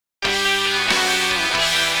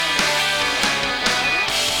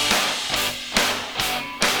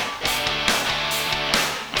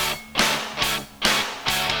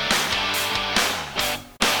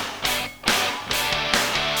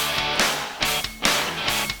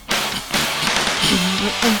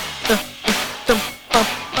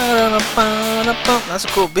That's a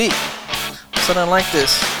cool beat. So I don't like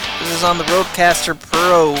this. This is on the Rodecaster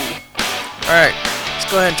Pro. Alright, let's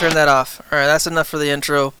go ahead and turn that off. Alright, that's enough for the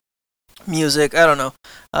intro music. I don't know.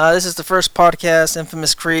 This is the first podcast,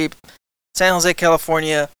 Infamous Creep, San Jose,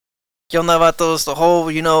 California. ¿Qué onda, vatos? The whole,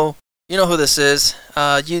 you know who this is.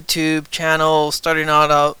 YouTube channel, starting out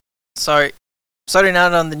on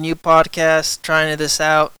the new podcast, trying this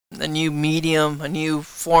out, a new medium, a new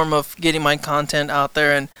form of getting my content out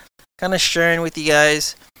there, and kind of sharing with you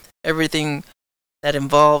guys everything that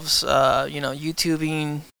involves,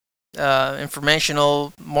 YouTubing,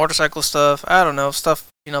 informational, motorcycle stuff. I don't know, stuff,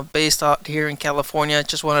 based out here in California.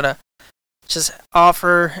 Just wanted to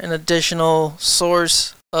offer an additional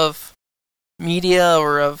source of media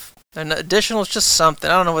or of an additional, just something.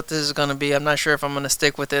 I don't know what this is going to be. I'm not sure if I'm going to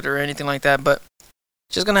stick with it or anything like that, but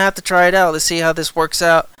just going to have to try it out. Let's see how this works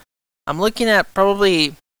out. I'm looking at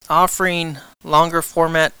probably offering longer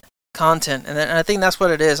format content, and I think that's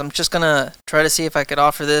what it is. I'm just going to try to see if I could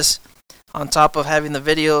offer this on top of having the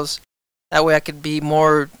videos. That way I could be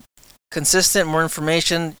more consistent, more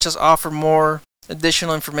information, just offer more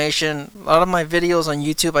additional information. A lot of my videos on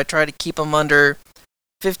YouTube, I try to keep them under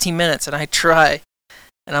 15 minutes, and I try.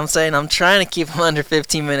 And I'm trying to keep them under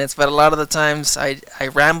 15 minutes, but a lot of the times I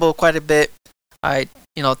ramble quite a bit. I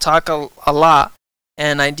talk a lot,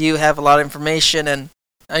 and I do have a lot of information, and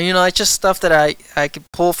it's just stuff that I could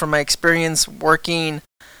pull from my experience working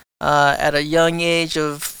at a young age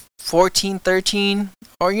of 14, 13,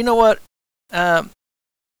 or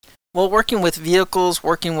working with vehicles,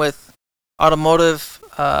 working with automotive,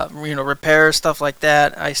 repair, stuff like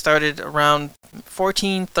that. I started around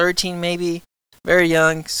 14, 13 maybe, very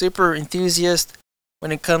young, super enthusiast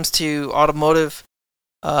when it comes to automotive,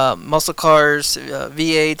 muscle cars,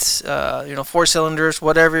 V8s, 4-cylinders,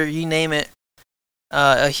 whatever, you name it.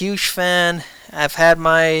 A huge fan. I've had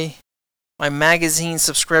my magazine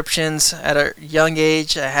subscriptions at a young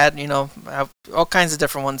age. I had, all kinds of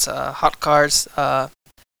different ones, Hot Cars,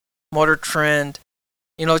 Motor Trend,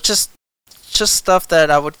 just stuff that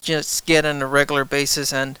I would just get on a regular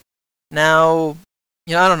basis. And now,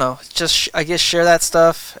 I don't know, just I guess share that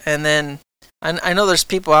stuff. And then I know there's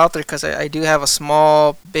people out there, because I do have a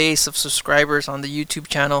small base of subscribers on the YouTube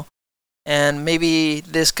channel, and maybe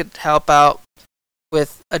this could help out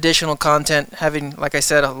with additional content, having, like I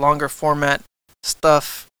said, a longer format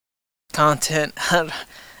content.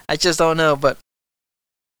 I just don't know, but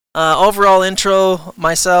overall intro,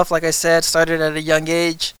 myself, like I said, started at a young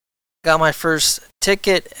age, got my first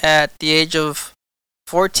ticket at the age of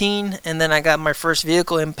 14, and then I got my first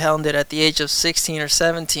vehicle impounded at the age of 16 or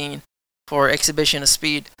 17 for exhibition of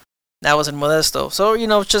speed. That was in Modesto. So,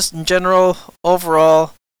 just in general,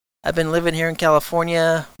 overall, I've been living here in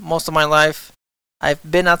California most of my life. I've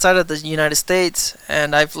been outside of the United States,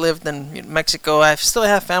 and I've lived in Mexico. I still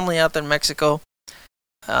have family out there in Mexico,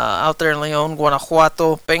 out there in León,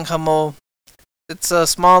 Guanajuato, Pénjamo. It's a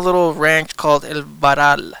small little ranch called El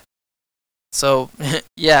Varal. So,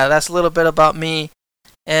 yeah, that's a little bit about me,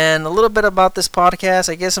 and a little bit about this podcast.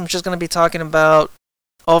 I guess I'm just going to be talking about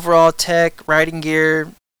overall tech, riding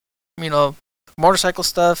gear, motorcycle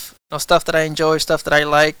stuff, stuff that I enjoy, stuff that I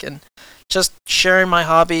like, and just sharing my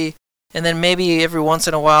hobby. And then maybe every once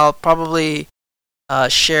in a while, probably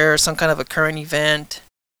share some kind of a current event.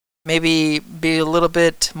 Maybe be a little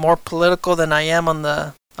bit more political than I am on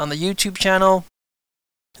the YouTube channel.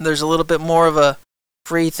 There's a little bit more of a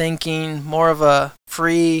free thinking, more of a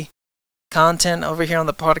free content over here on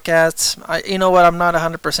the podcasts. I'm not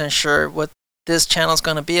 100% sure what this channel is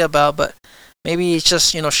going to be about, but maybe it's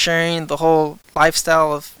just sharing the whole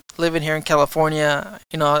lifestyle of living here in California.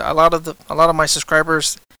 A lot of my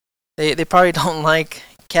subscribers, they probably don't like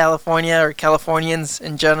California or Californians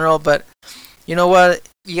in general, but you know what?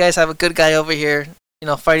 You guys have a good guy over here,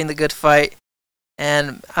 fighting the good fight.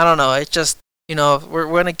 And I don't know, it's just, we're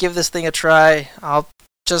going to give this thing a try. I'll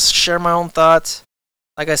just share my own thoughts.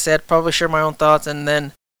 Like I said, probably share my own thoughts, and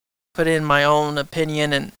then put in my own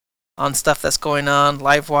opinion and on stuff that's going on,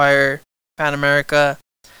 Livewire, Pan America.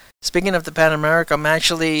 Speaking of the Pan America, I'm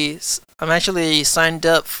actually signed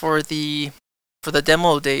up for the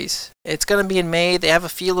demo days. It's going to be in May. They have a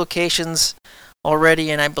few locations already,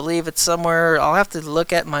 and I believe it's somewhere, I'll have to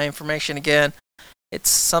look at my information again. It's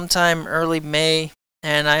sometime early May,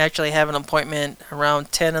 and I actually have an appointment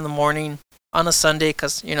around 10 in the morning on a Sunday,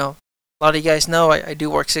 because, a lot of you guys know I do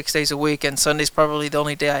work 6 days a week, and Sunday's probably the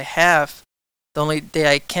only day I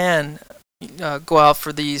can go out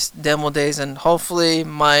for these demo days, and hopefully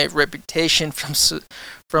my reputation from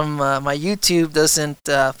my YouTube doesn't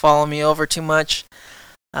follow me over too much.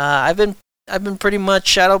 I've been pretty much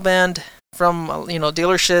shadow banned from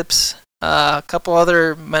dealerships a couple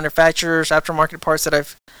other manufacturers, aftermarket parts that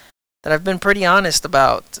I've been pretty honest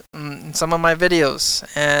about in some of my videos,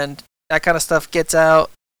 and that kind of stuff gets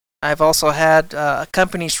out. I've also had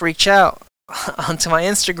companies reach out onto my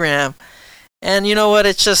Instagram, and you know what?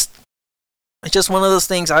 It's just one of those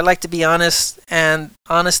things. I like to be honest, and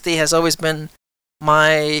honesty has always been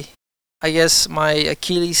my, I guess, my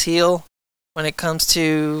Achilles heel when it comes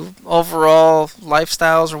to overall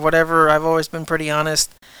lifestyles or whatever. I've always been pretty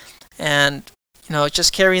honest, and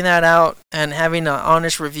just carrying that out and having an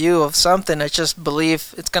honest review of something, I just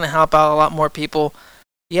believe it's going to help out a lot more people.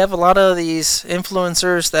 You have a lot of these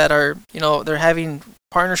influencers that are, they're having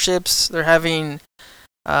partnerships, they're having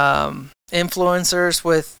influencers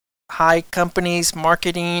with high companies,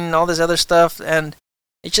 marketing, all this other stuff, and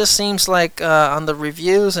it just seems like on the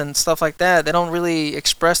reviews and stuff like that, they don't really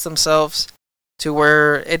express themselves to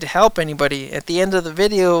where it help anybody. At the end of the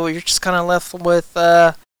video, you're just kind of left with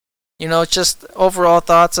just overall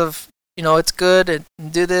thoughts of, it's good and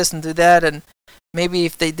do this and do that, and maybe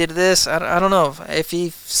if they did this, I don't know. If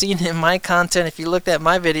you've seen in my content, if you looked at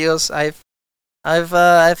my videos,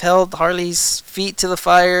 I've held Harley's feet to the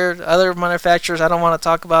fire. Other manufacturers, I don't want to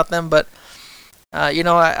talk about them, but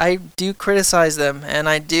I do criticize them, and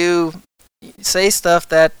I do say stuff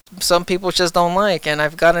that some people just don't like, and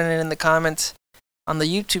I've gotten it in the comments on the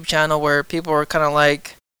YouTube channel where people are kind of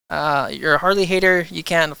like, you're a Harley hater, you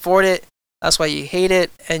can't afford it, that's why you hate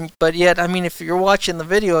it. But yet, I mean, if you're watching the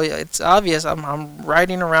video, it's obvious I'm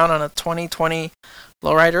riding around on a 2020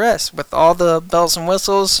 Lowrider S with all the bells and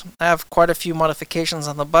whistles. I have quite a few modifications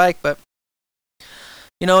on the bike, but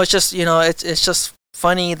it's just it's just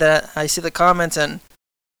funny that I see the comments, and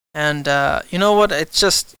you know what, it's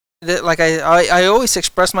just like I always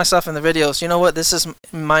express myself in the videos. You know what, this is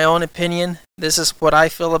my own opinion, this is what I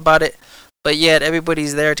feel about it, but yet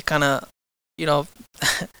everybody's there to kind of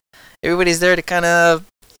everybody's there to kind of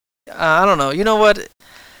I don't know. You know what,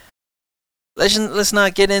 let's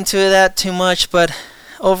not get into that too much, but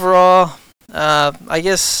overall, I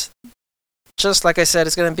guess, just like I said,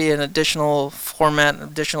 it's going to be an additional format, an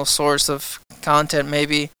additional source of content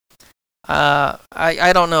maybe.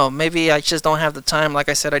 I don't know, maybe I just don't have the time. Like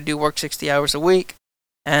I said, I do work 60 hours a week,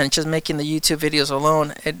 and just making the YouTube videos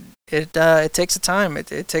alone, it takes a time.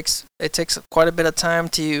 It takes quite a bit of time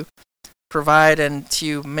to provide and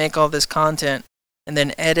to make all this content, and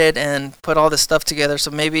then edit and put all this stuff together.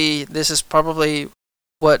 So maybe this is probably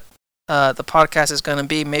what the podcast is going to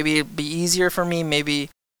be. Maybe it'll be easier for me, maybe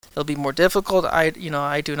it'll be more difficult. I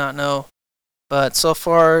do not know. But so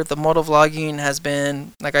far, the motovlogging has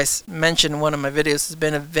been, like I mentioned in one of my videos, has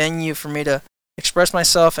been a venue for me to express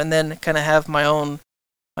myself, and then kind of have my own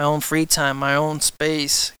free time, my own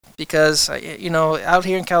space. Because out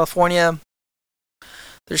here in California,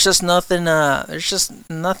 there's just nothing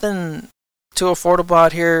too affordable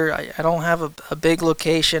out here. I don't have a big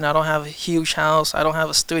location. I don't have a huge house. I don't have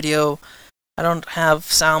a studio. I don't have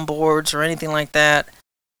soundboards or anything like that.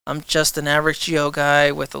 I'm just an average Joe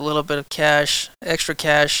guy with a little bit of cash, extra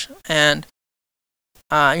cash, and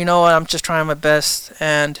you know what? I'm just trying my best.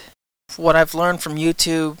 And what I've learned from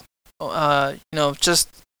YouTube, just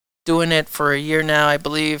doing it for a year now, I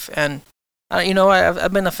believe, and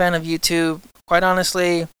I've been a fan of YouTube. Quite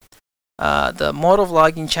honestly, the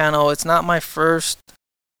motovlogging channel, it's not my first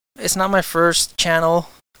channel,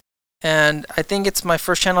 and I think it's my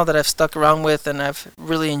first channel that I've stuck around with and I've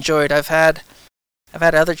really enjoyed. I've had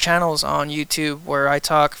other channels on YouTube where I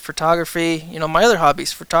talk photography, my other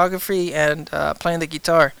hobbies, photography and playing the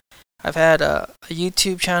guitar. I've had a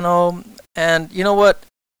YouTube channel, and you know what?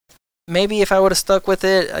 Maybe if I would have stuck with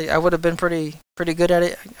it, I would have been pretty good at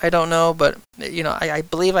it. I don't know, but I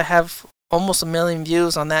believe I have almost 1 million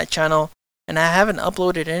views on that channel, and I haven't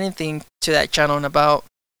uploaded anything to that channel in about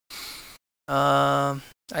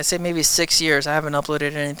I'd say maybe 6 years. I haven't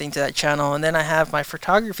uploaded anything to that channel. And then I have my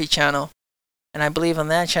photography channel, and I believe on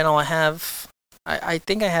that channel I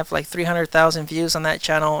think I have like 300,000 views on that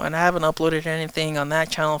channel, and I haven't uploaded anything on that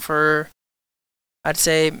channel for, I'd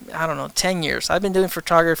say, I don't know, 10 years. I've been doing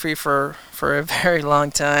photography for a very long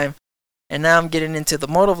time, and now I'm getting into the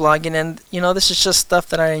motovlogging, and this is just stuff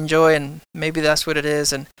that I enjoy, and maybe that's what it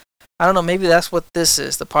is. And I don't know, maybe that's what this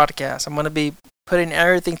is, the podcast. I'm going to be putting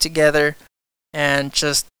everything together and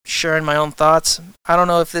just sharing my own thoughts. I don't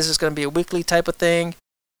know if this is going to be a weekly type of thing.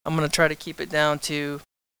 I'm going to try to keep it down to,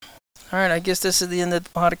 alright, I guess this is the end of the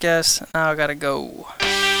podcast. Now I got to go.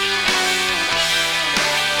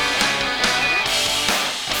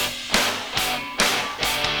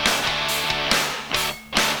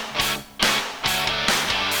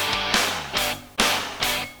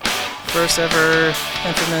 First ever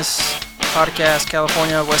infamous podcast,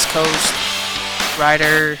 California, West Coast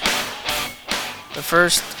Rider. The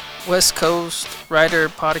first West Coast Rider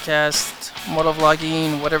podcast,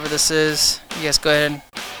 motovlogging, whatever this is. You guys go ahead and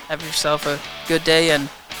have yourself a good day and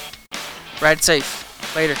ride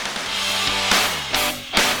safe. Later.